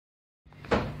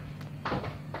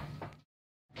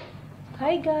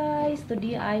Hi guys!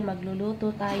 Today ay magluluto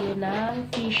tayo ng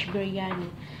fish biryani.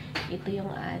 Ito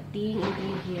yung ating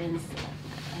ingredients.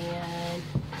 Ayan.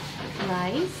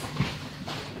 Rice,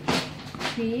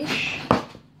 fish,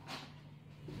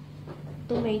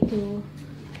 tomato,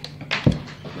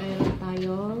 mayroon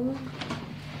tayong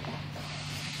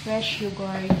fresh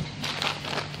yogurt,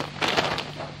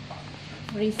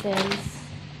 raisins,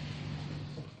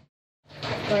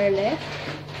 garlic,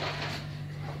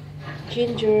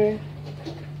 ginger,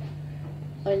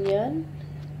 onion,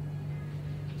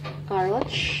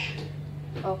 carrots.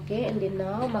 Okay, and then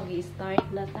now, mag-i-start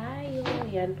na tayo.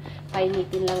 Yan,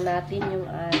 painitin lang natin yung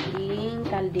ating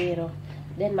kaldero.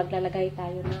 Then, maglalagay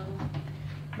tayo ng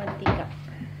mantika.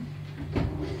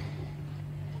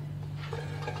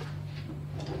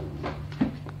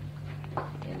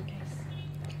 Yan, guys.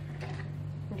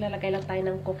 Maglalagay lang tayo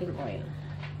ng cooking oil.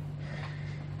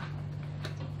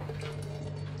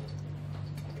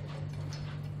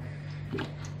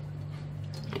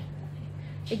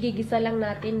 Igigisa lang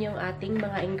natin yung ating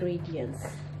mga ingredients.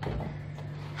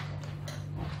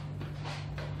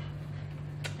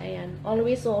 Ayan.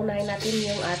 Always uunahin natin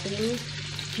yung ating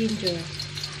ginger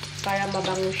para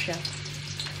mabango siya.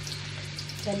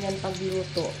 Ganyan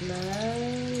pagluto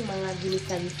ng mga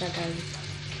ginisa-gisa, guys.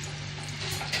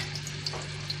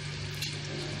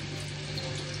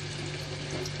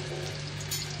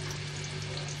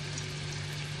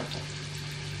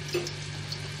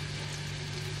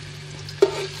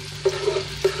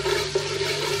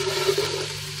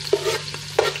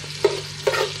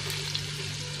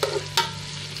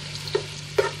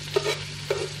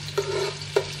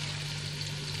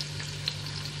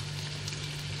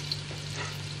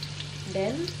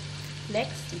 Then,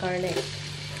 next, garlic.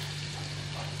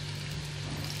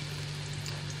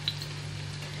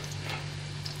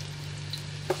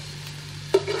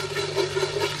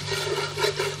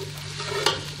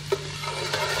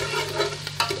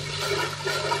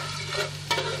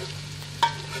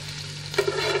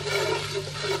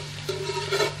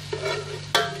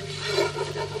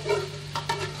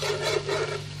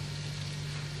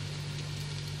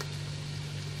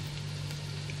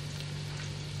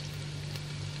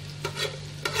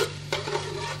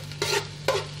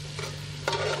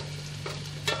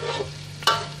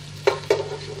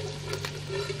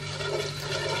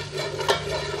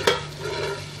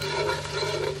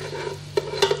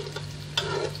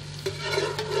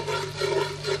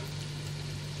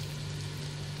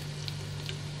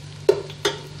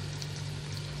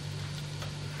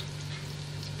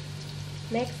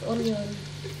 Next, onion.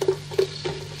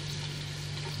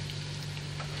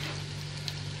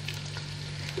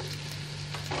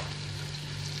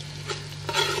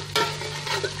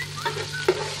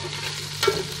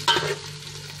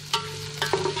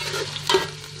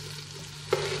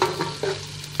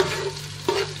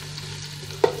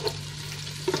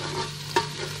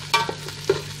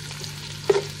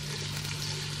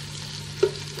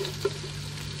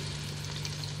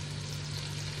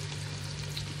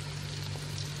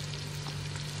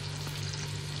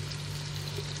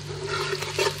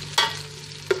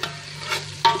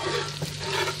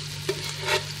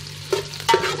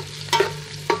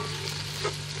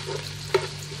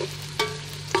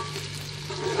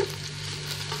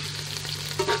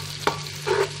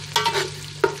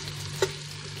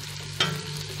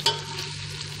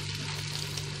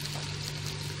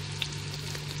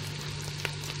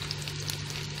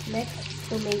 Next,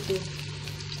 tomato.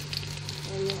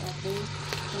 Ayan yung ating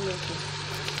tomato.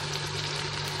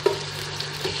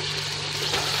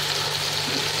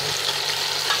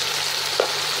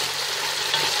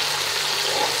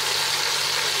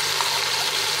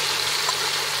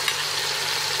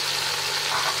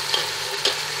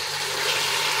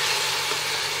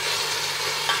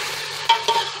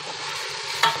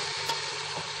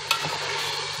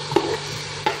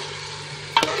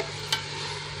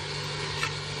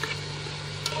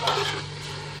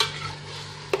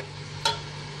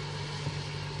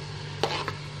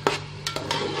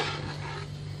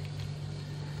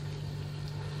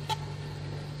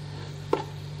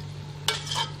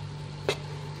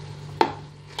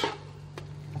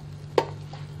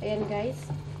 Ayan guys,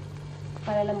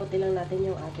 palalambutin lang natin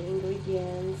yung ating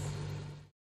ingredients.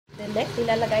 Then next,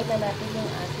 ilalagay na natin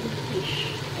yung ating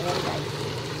fish. Ayan guys.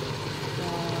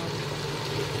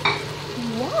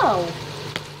 Wow!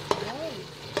 Ayan.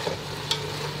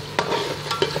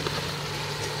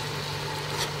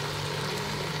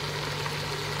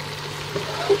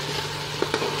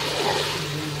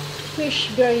 Fish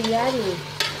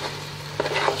biryani.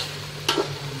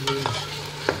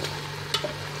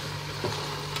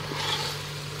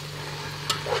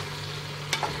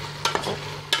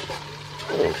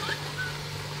 Ayan,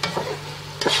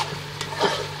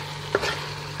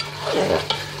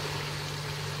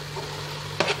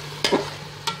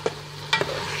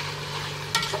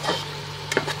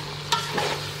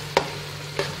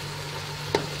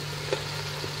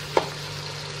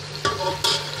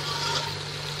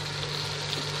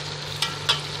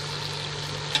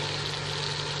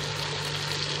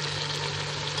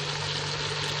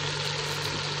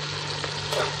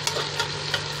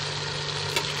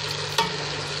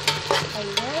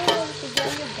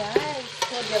 tignan nyo guys.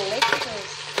 So delicious.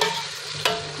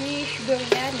 Fish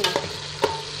biryani.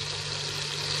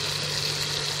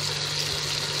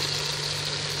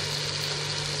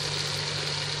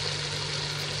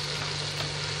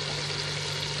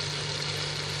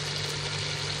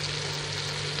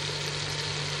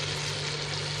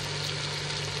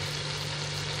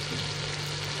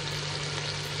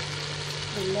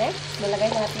 And next, malagay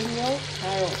natin yung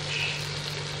carrots.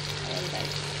 Ayan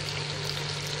guys.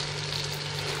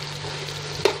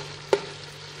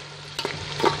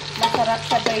 Masarap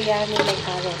sa biryani may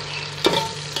carrots.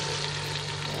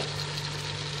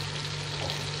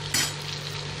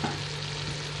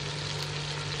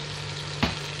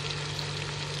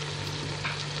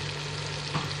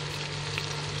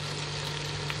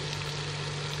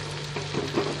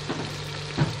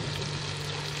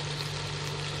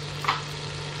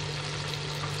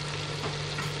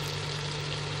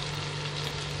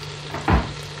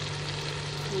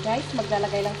 Guys,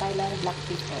 maglalagay lang tayo ng black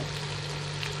pepper.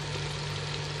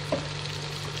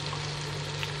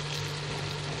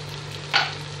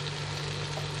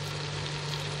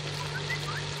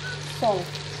 Salt.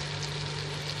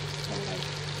 Okay.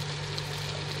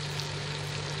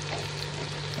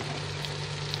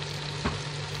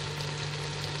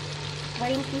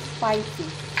 20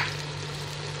 spices.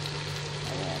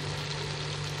 Ayan.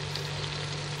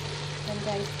 And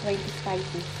guys, 20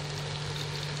 spices.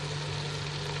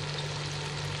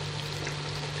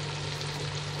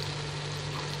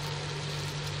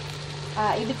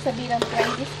 Ibig sabihin ng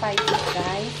 20 spices,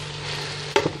 guys,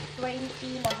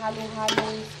 20 na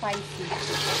halo-halong spicy.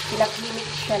 Pinag-mix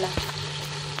siya lang.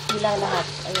 Silang lahat.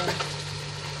 Ayan.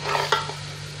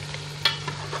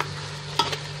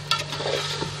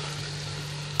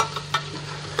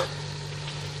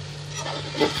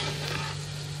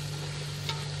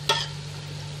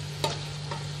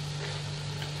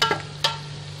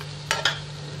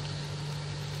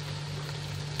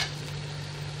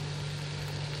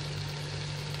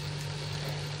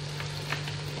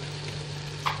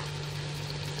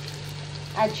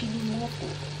 Ajinomoto.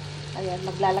 Ayan,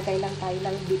 maglalagay lang tayo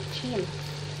ng bitchin.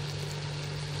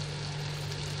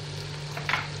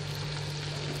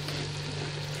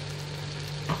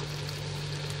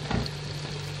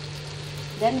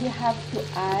 Then we have to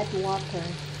add water.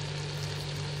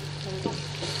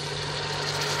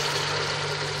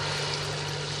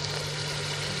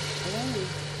 Ayan.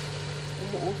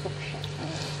 Umuusok siya.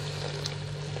 Ayan.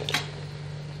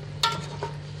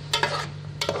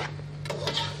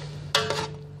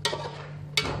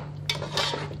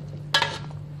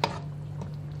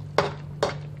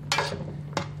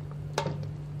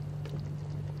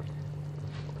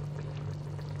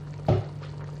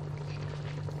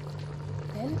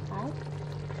 Out.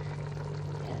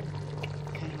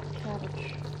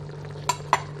 Cabbage.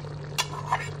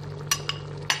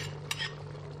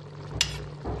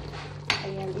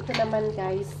 Ayan, ito naman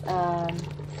guys,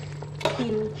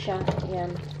 tin siya.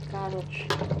 Ayan, carrots.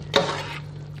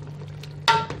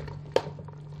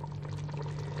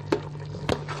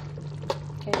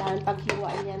 Kailangan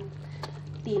paghiwain yan,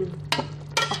 tin,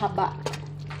 pahaba.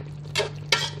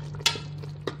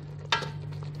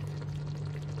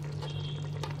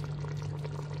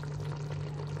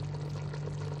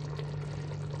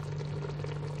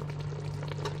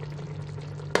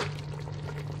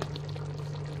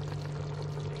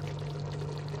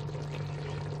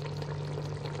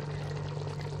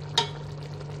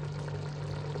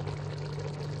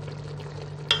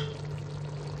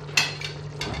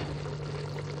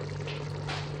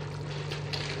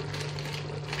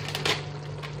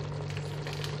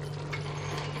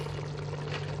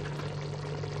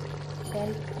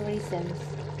 Then raisins.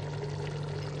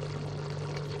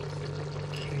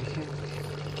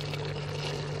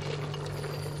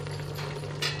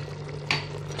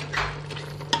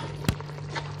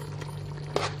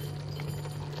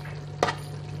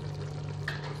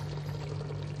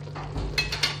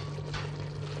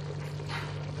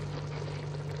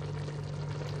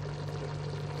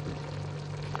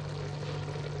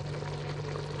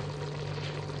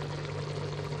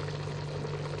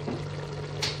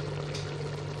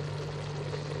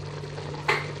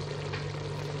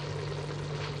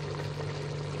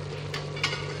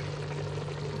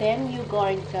 Then,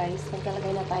 yogurt, guys.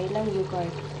 Maglalagay na tayo ng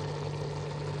yogurt.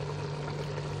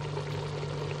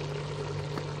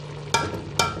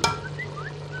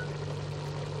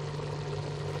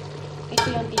 Ito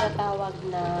yung tinatawag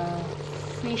na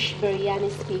fish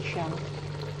biryani special.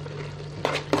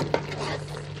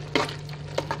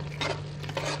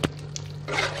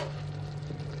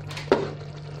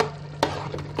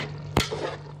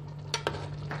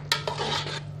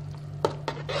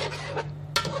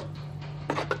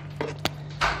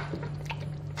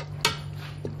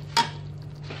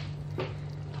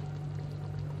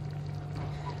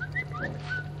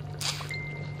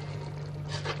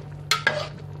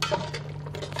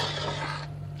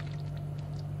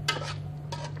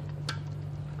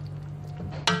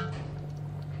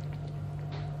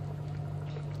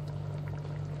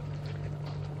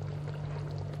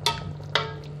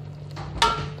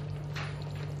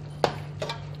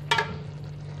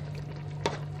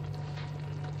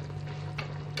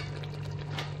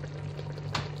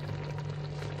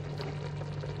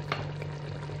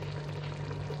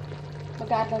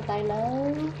 Mag-add lang tayo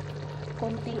ng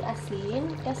konting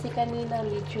asin kasi kanina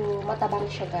medyo matabang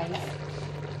siya, guys.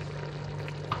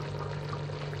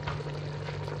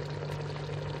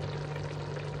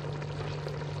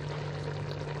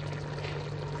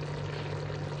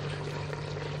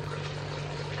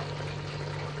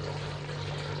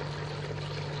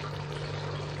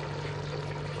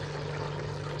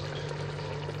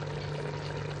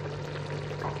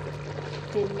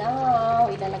 Then now,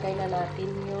 ilalagay na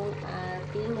natin yung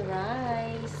ating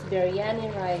rice, biryani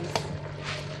rice.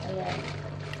 Ayan.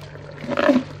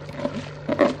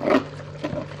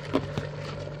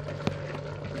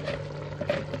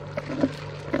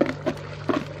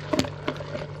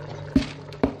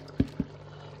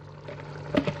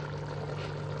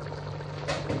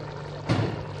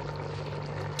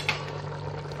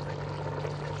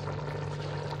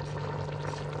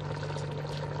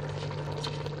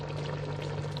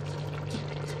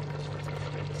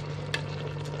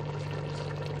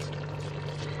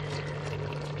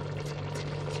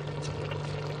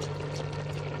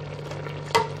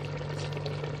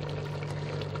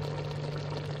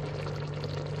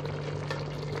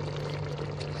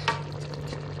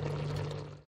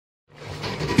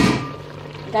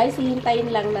 Guys,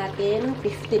 hihintayin lang natin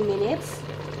 15 minutes.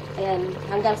 Ayan,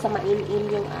 hanggang sa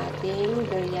main-in yung ating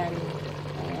biryani.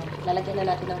 Ayan, lalagyan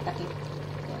na natin ng takip.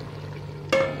 Ayan,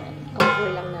 ayan, cover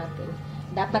lang natin.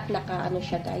 Dapat naka-ano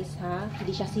siya, guys, ha?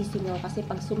 Hindi siya sisingaw kasi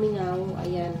pag sumingaw,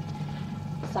 ayan,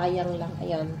 sayang lang.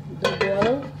 Ayan,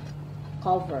 double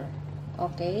cover.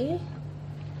 Okay?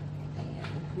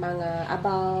 Ayan, mga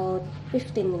about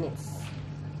 15 minutes.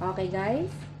 Okay,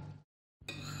 guys?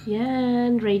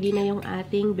 Yan, ready na yung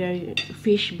ating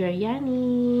fish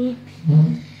biryani.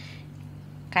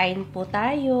 Kain po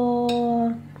tayo.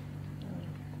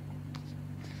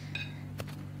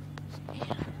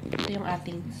 Ito yung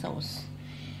ating sauce.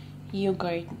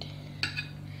 Yogurt.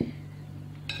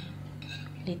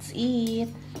 Let's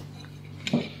eat.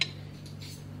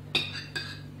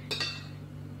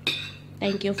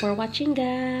 Thank you for watching,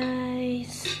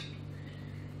 guys.